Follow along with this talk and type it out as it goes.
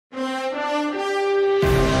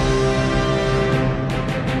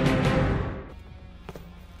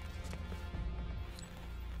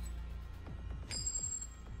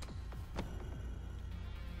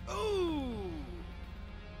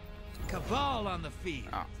Cabal on the field.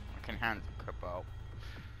 Oh, I can handle Cabal.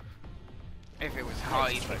 If it was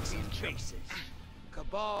high, it would be in faces.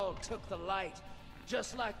 Cabal took the light,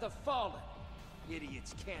 just like the Fallen.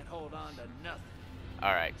 Idiots can't hold on to nothing.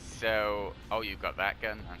 Alright, so... Oh, you've got that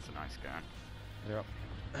gun? That's a nice gun.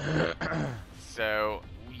 Yep. So,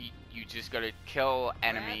 you just gotta kill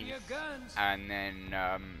enemies, and then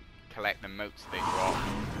collect the motes they drop,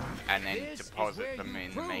 and then deposit them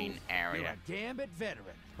in the main area. You're a Gambit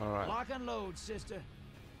veteran. Alright. Lock and load, sister.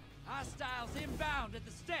 Hostiles inbound at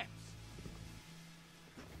the steps.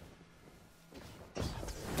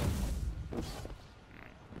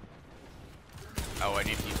 Oh, and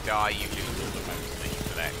if you die, you lose all the motes that you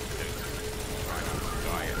collect, so try not to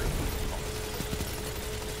die at all costs.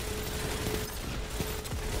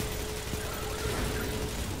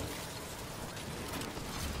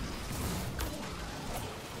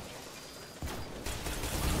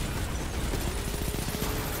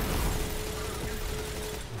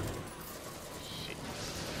 Shit.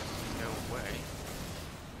 No way.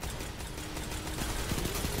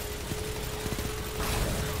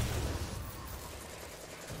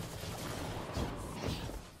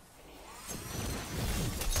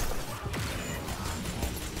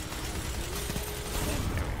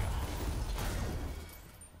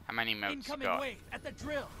 How many motes you got? Wait at the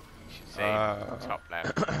drill. You should say top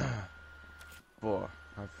left. 4.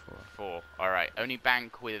 I have 4. 4. Alright, only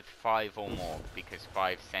bank with 5 or more, because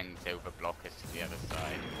 5 sends over blockers to the other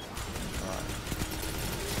side. Alright.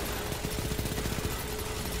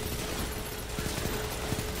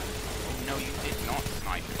 Oh no, you did not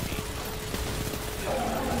snipe me.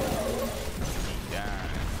 Done.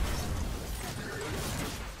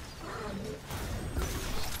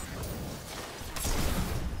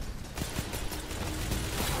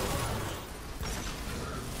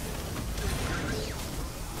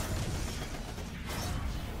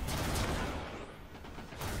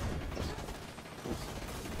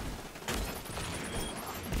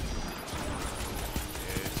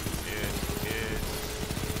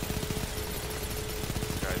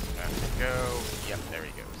 Go. Yep, there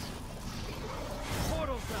he goes.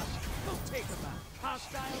 Portals up. Don't take them out.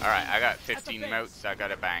 Hostiles. Alright, I got 15 motes, I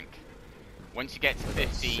got a bank. Once you get to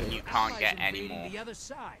 15, you can't get any more. The other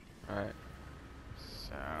side. Alright.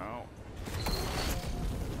 So...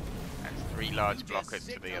 That's 3 large blockers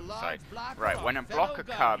to the other side. Right, when a blocker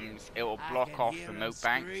comes, it will block off the mote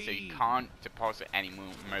bank, so you can't deposit any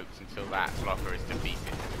more motes until that blocker is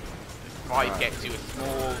defeated. 5 get to a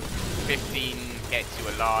small, 15 get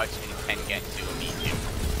to a large, and 10 get to a medium.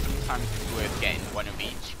 Sometimes it's worth getting one of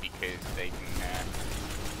each because they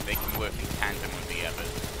can work in tandem with the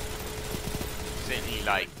others. Certainly,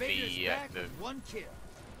 like the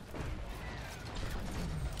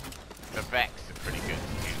Vex are pretty good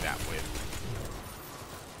to do that with.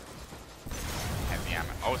 Heavy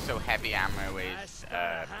ammo. Also, heavy ammo is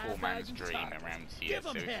poor man's dream around here.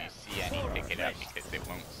 So if you see any, pick it up because it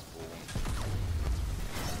won't spawn.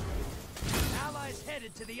 Allies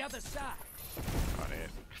headed to the other side. Got it.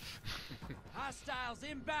 Hostiles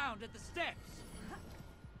inbound at the steps.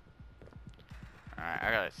 Alright,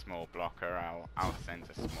 I got a small blocker. I'll send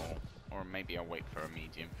a small, or maybe I'll wait for a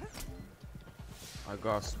medium. I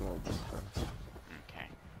got a small blocker. Okay.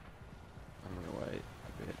 I'm gonna wait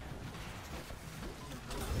a bit.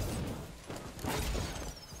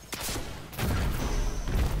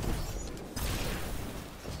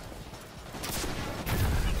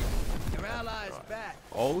 Your allies back.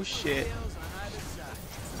 Oh shit!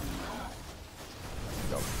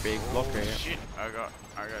 Got a big blocker here. Shit! I gotta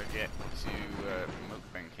get to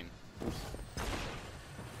mote banking.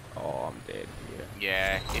 Oh, I'm dead here.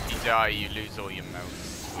 Yeah, if you die, you lose all your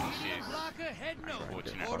motes, which is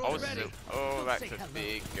unfortunate. Also, oh, that's a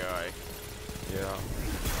big guy. Yeah.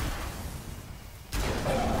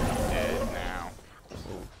 Dead now.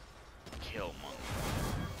 Oh. Kill monk.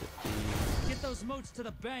 Get those motes to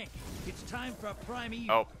the bank. It's time for a prime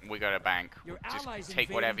evil. Oh, we got a bank. Your Just allies take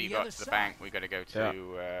whatever you invading the got other to the side. bank. We gotta go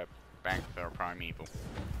to bank for a primeval.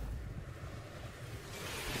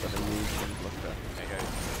 Got a medium blocker. There goes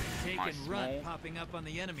Take my and small. run, popping up on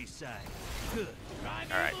the enemy side. Good.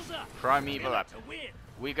 Alright, primeval up.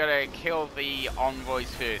 We gotta kill the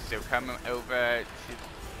envoys first, so come over to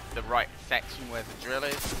the right section where the drill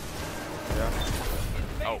is. Yeah.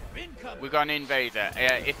 Oh, we got an invader.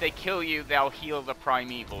 If they kill you, they'll heal the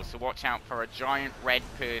primeval, so watch out for a giant red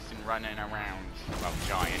person running around. Well,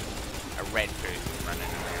 giant. A red person running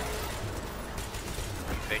around.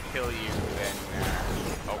 If they kill you, then...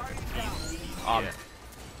 oh, yeah.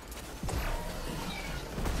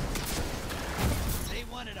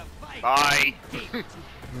 Bye! Can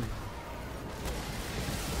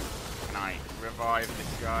I Right, revive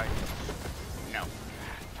this guy. No.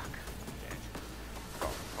 Fuck. Dead.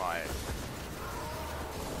 Got fired.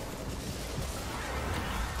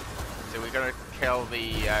 So we're gonna kill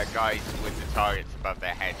the guys with the targets above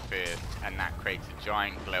their head first, and that creates a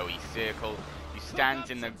giant glowy circle. You stand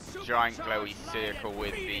in the giant glowy circle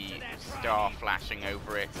with the star flashing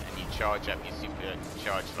over it, and you charge up your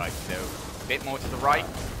supercharged light. So a bit more to the right,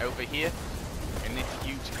 over here, in this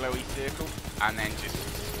huge glowy circle, and then just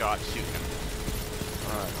start shooting them.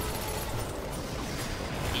 Alright.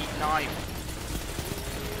 Eat knife.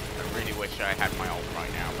 I really wish I had my ult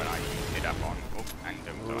right now, but I used it up on. Oh, and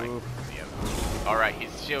don't die. The other. Alright,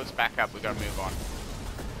 his shield's back up. We gotta move on.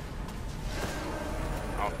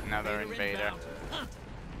 Oh, another invader.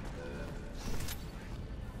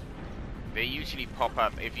 They usually pop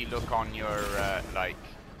up if you look on your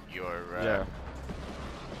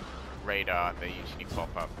radar. They usually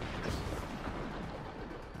pop up.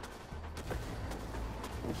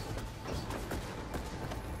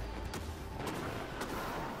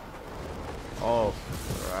 Oh,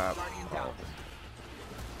 crap. Oh.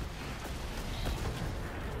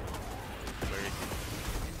 Where is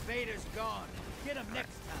he? Invader's gone. Get him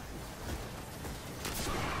next time.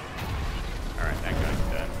 Alright, that guy's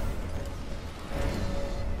done.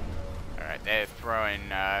 Alright, they're throwing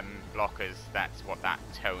blockers. That's what that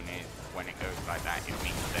tone is when it goes like that. It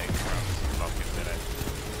means they're throwing blockers at us.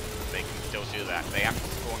 They can still do that. They haven't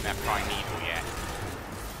spawned their primeval yet.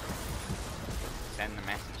 Send the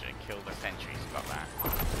messenger, kill the sentries, got that.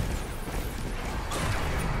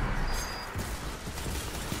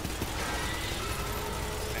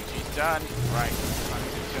 Sentry's done. Right, time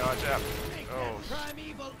to charge up. Oh,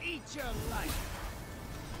 Primeval, eat your life.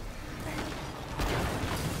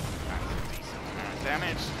 that's a decent amount of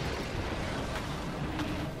damage.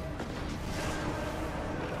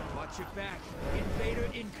 Watch your back. Invader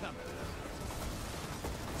incoming.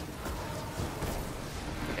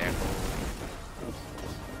 Careful.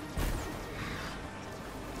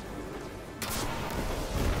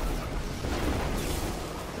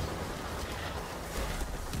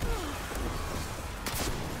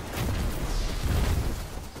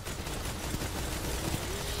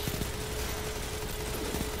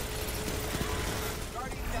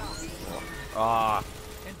 Ah.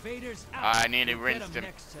 Invaders out. I nearly Get rinsed him.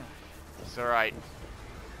 next time. It's alright.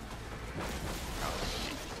 Oh,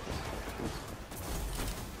 shit.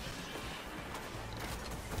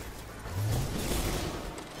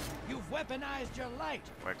 You've weaponized your light.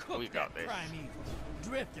 We got this. Primeval.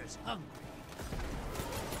 Drifter's hungry.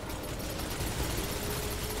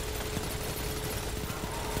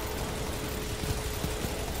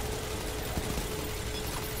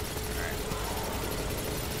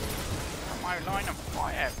 My line of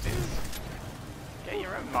fire, dude. Get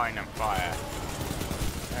your own line of fire.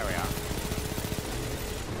 There we are.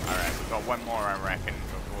 Alright, we've got one more, I reckon,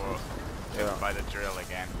 before by the drill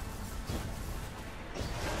again.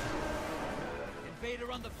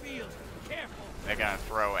 Invader on the field. Careful. They're gonna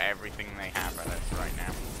throw everything they have at us right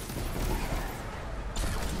now.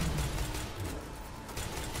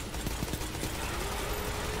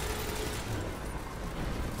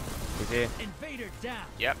 He's here. Invader down.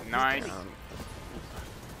 Yep, nice.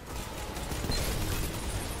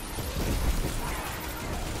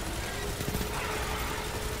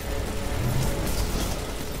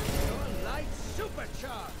 Your light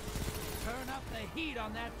supercharged. Turn up the heat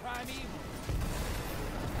on that primeval.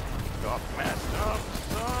 Got messed up,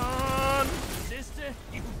 son! Sister,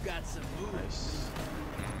 you've got some moves.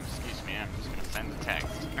 Excuse me, I'm just gonna send a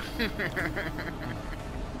text.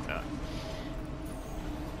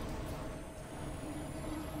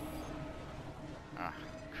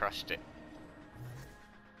 Crushed it.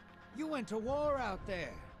 You went to war out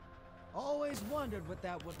there. Always wondered what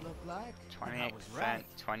that would look like. And I 28%, was right.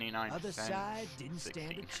 29%. Other side didn't 16.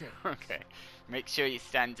 stand a chance. Okay. Make sure you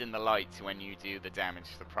stand in the light when you do the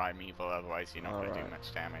damage to the primeval, otherwise you're not going to do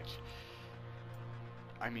much damage.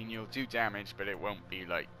 I mean, you'll do damage, but it won't be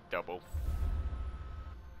like double.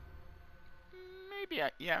 Maybe,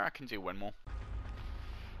 yeah, I can do one more.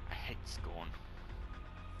 I hate Scorn.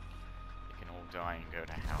 They can all die and go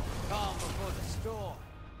to hell. Calm before the storm.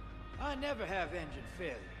 I never have engine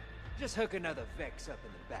failure. Just hook another Vex up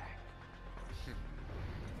in the back.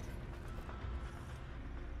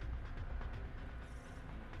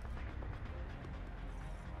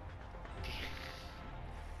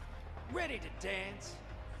 Ready to dance?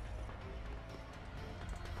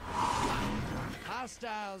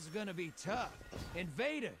 Hostiles gonna be tough.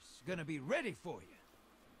 Invaders gonna be ready for you.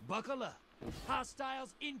 Buckle up.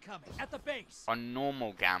 Hostiles incoming at the base. On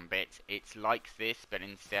normal Gambit, it's like this, but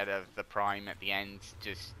instead of the Prime at the end,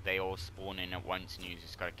 just they all spawn in at once and you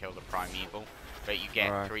just gotta kill the Primeval. But you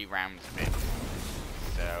get 3 rounds of it.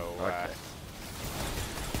 So,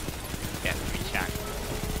 get 3 chances.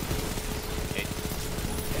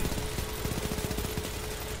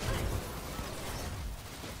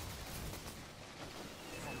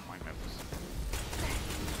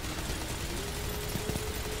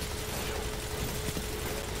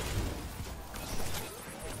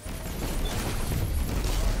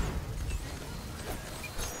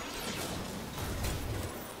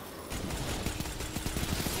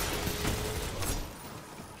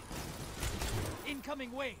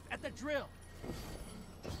 Incoming wave at the drill.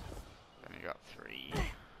 Only got 3.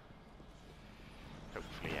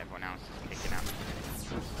 Hopefully everyone else is picking up.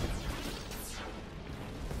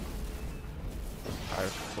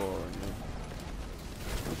 4.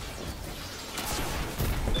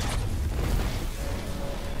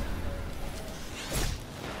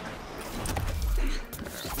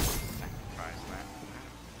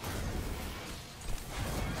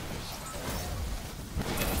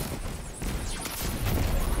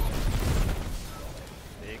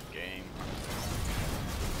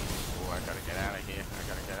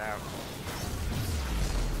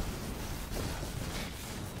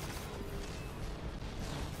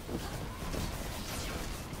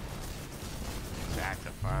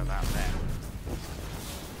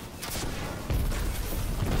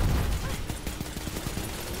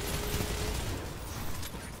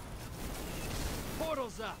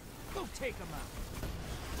 Up. Go take him out.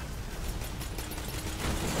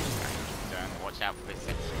 Watch out for this.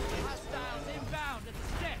 Hostiles inbound at the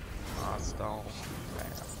steps. Hostile.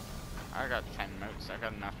 I got 10 motes. I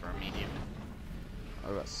got enough for a medium.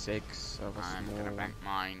 I got 6 of a I'm small. gonna bank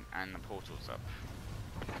mine and the portal's up.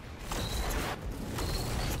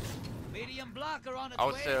 Medium blocker on its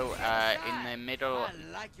also, way. in the middle,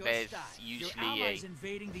 like there's style. usually a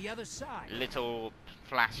invading the other side. little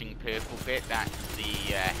flashing purple bit. That's the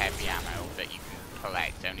heavy ammo that you can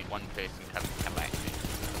collect. Only one person can collect it.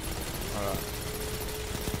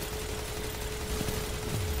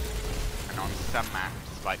 And on some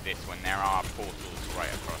maps like this one, there are portals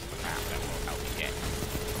right across the map that will help you get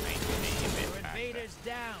maybe a bit Your faster. invaders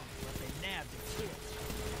down, but they nabbed a kid.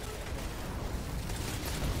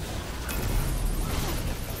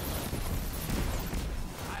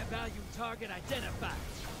 High value target identified.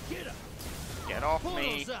 Get up. Get off me.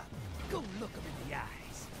 Portals up. Go look them in the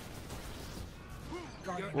eyes.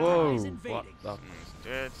 Your Whoa, eyes what invading. the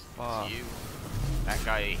Good. fuck? You. That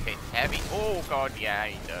guy hits heavy. Oh god, yeah,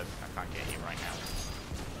 he does. I can't get you right now.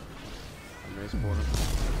 I'm respawning.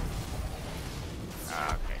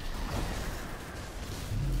 Okay.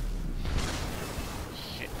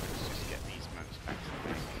 Shit, let's just get these motes back to the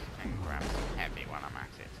base and grab some heavy while I'm at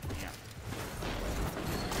it. Yeah.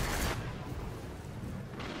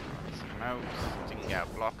 Some motes. Didn't get a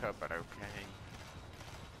blocker, but okay.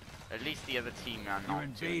 At least the other team are Your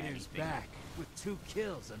not doing invaders anything. back with 2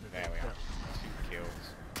 kills under There their we are. belt. 2 kills.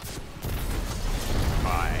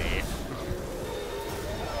 Bye.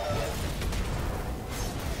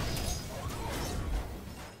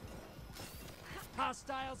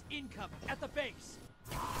 Hostiles incoming at the base.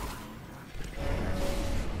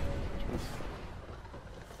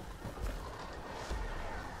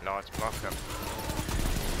 Large blocker.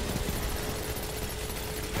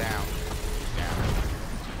 Down. Down.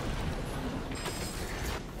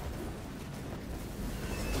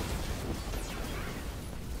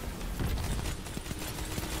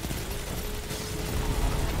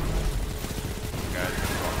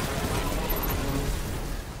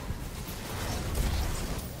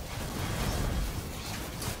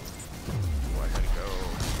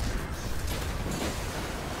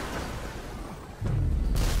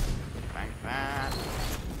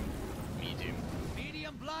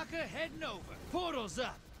 Heading over. Portal's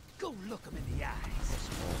up. Go look them in the eyes.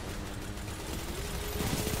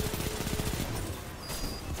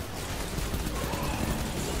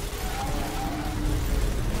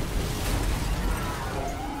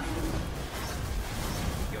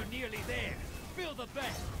 You're nearly there. Fill the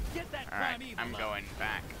bank. Get that Primeval. I'm going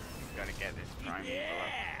back. Gotta get this Primeval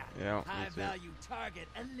Yeah. Yeah. High value target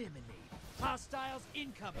eliminated. Hostiles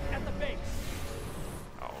incoming at the base.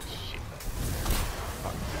 Oh shit.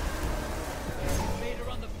 Invader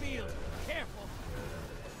on the field. Careful.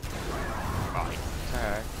 Bye.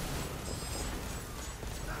 Tag.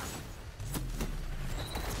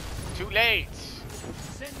 Too late.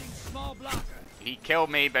 Sending small blocker. He killed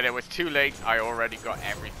me, but it was too late. I already got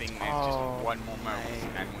everything. There's just one more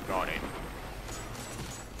moment, and we got it.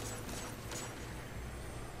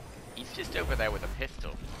 He's just over there with a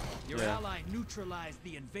pistol. Your ally neutralized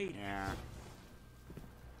the invader. Yeah.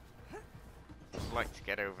 I'd like to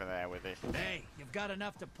get over there with this. Hey, you've got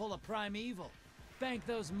enough to pull a primeval. Bank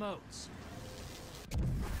those moats.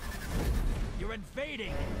 You're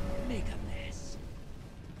invading. Make a mess.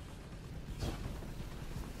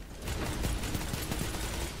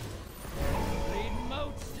 Lead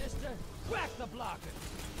moats, sister. Whack the blockers.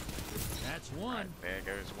 That's one. Right, there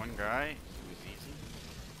goes one guy. It was easy.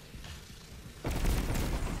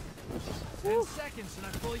 10 seconds and I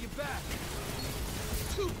pull you back.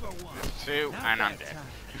 2 for 1. 2 Not and I'm that dead.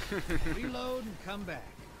 time. Reload and come back.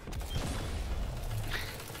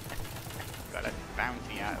 Got a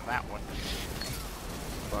bounty out of that one.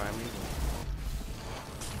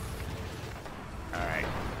 Alright.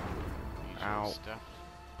 Ow. Stuff.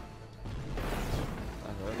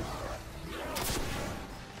 That hurt.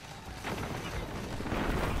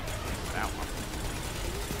 That one.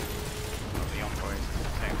 Oh, the envoys.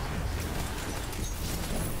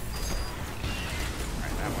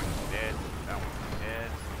 Alright, that one's dead. That one's dead.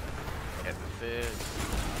 Get the third.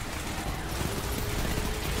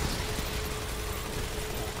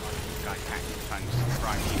 Guy packs punch.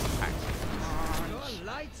 Primeval packs. Your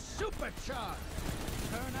light's supercharged.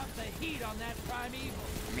 Turn up the heat on that primeval.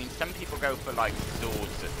 I mean, some people go for like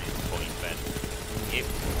swords at this point, but it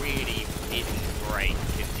really isn't great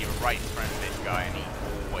because you're right in front of this guy and he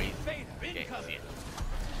always gets you.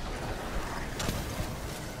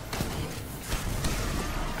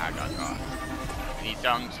 I got got. He's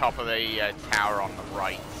on top of the tower on the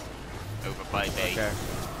right, over by base. Okay.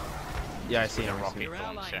 Yeah, I see With a him. I see rocket him. Your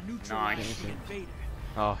ally launcher. neutralized Nice. the invader.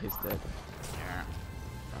 Oh, he's dead. Yeah.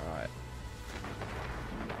 Alright.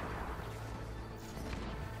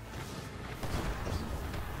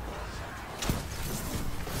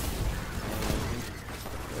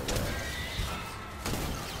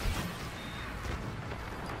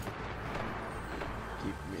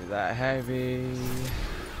 Keep me that heavy.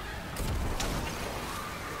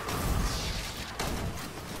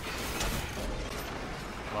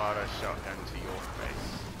 A lot of shotgun to your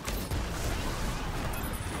face.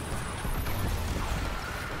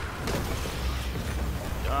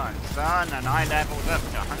 Done, son, and I leveled up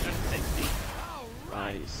to 160. All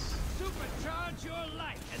right. Nice. Supercharge your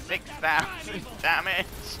light and let that 6,000 primeval. damage.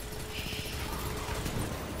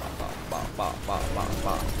 Ba, ba, ba, ba,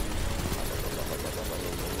 ba.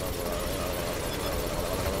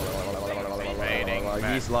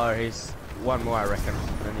 Invading, He's low. He's one more, I reckon.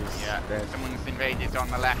 And he's Yeah, dead. someone's invaded on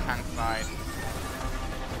the left-hand side.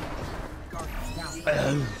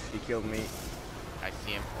 He killed me. I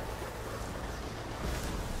see him.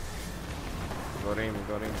 Got him.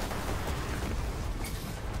 Got him.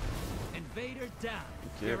 Invader down.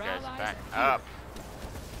 Yeah, Your Guys, allies back here. up.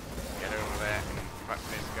 Get over there and fuck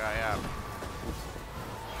this guy up.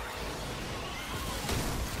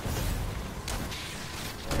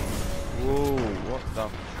 Whoa, what the?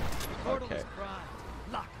 Portal Okay. is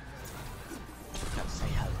primed. Lock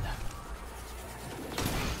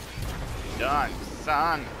Done,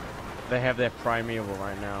 son. They have their primeval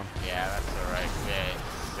right now. Yeah, that's alright.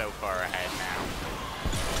 We're so far ahead now.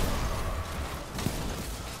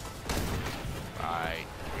 By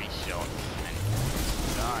 3 shots and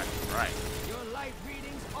done. Right. your light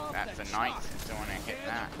readings off That's the a knight. chart. Don't want to hit Tear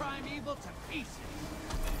that. the primeval to pieces.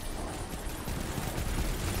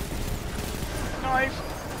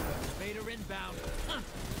 Knife. Invader inbound. Hunt.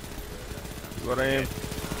 Got him.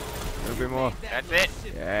 A little bit more. That That's little it.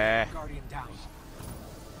 sip. Yeah. Guardian down.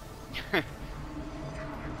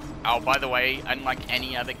 Oh, by the way, unlike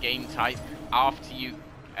any other game type, after you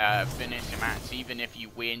finish a match, even if you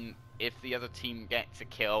win, if the other team gets a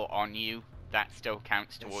kill on you, that still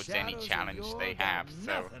counts The towards any shadows of challenge yore they got have.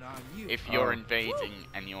 So nothing on you. if you're Oh. invading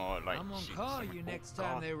and you're like, I'm gonna shoot call someone- you next oh,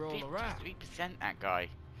 time God, they roll around. 53% that guy.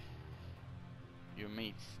 You and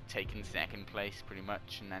me taking second place pretty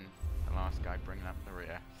much, and then the last guy bringing up the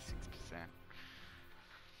rear, 6%.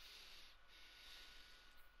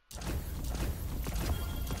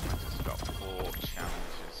 I just got 4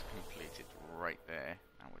 challenges completed right there.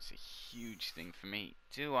 That was a huge thing for me.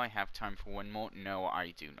 Do I have time for one more? No,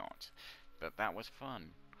 I do not. But that was fun.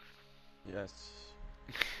 Yes.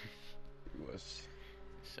 It was.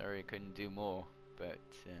 Sorry I couldn't do more, but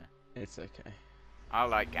It's okay. I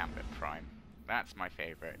like Gambit Prime. That's my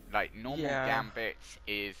favorite. Like, normal Yeah. Gambits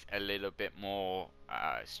is a little bit more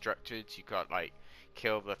structured. You got, like,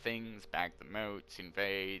 kill the things, bag the moats,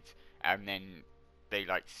 invade, and then they,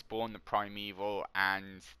 like, spawn the primeval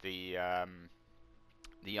and the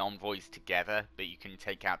envoys together, but you can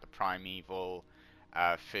take out the primeval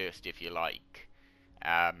first if you like.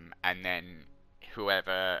 And then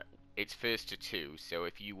whoever it's first to 2, so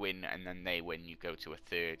if you win and then they win, you go to a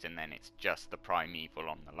third, and then it's just the primeval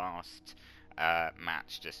on the last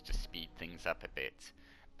match, just to speed things up a bit.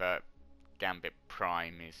 But Gambit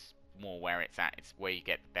Prime is more where it's at. It's where you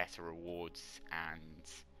get the better rewards, and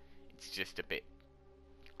it's just a bit.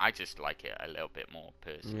 I just like it a little bit more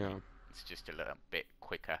personally. Yeah. It's just a little bit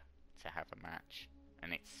quicker to have a match,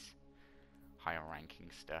 and it's higher ranking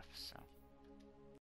stuff, so.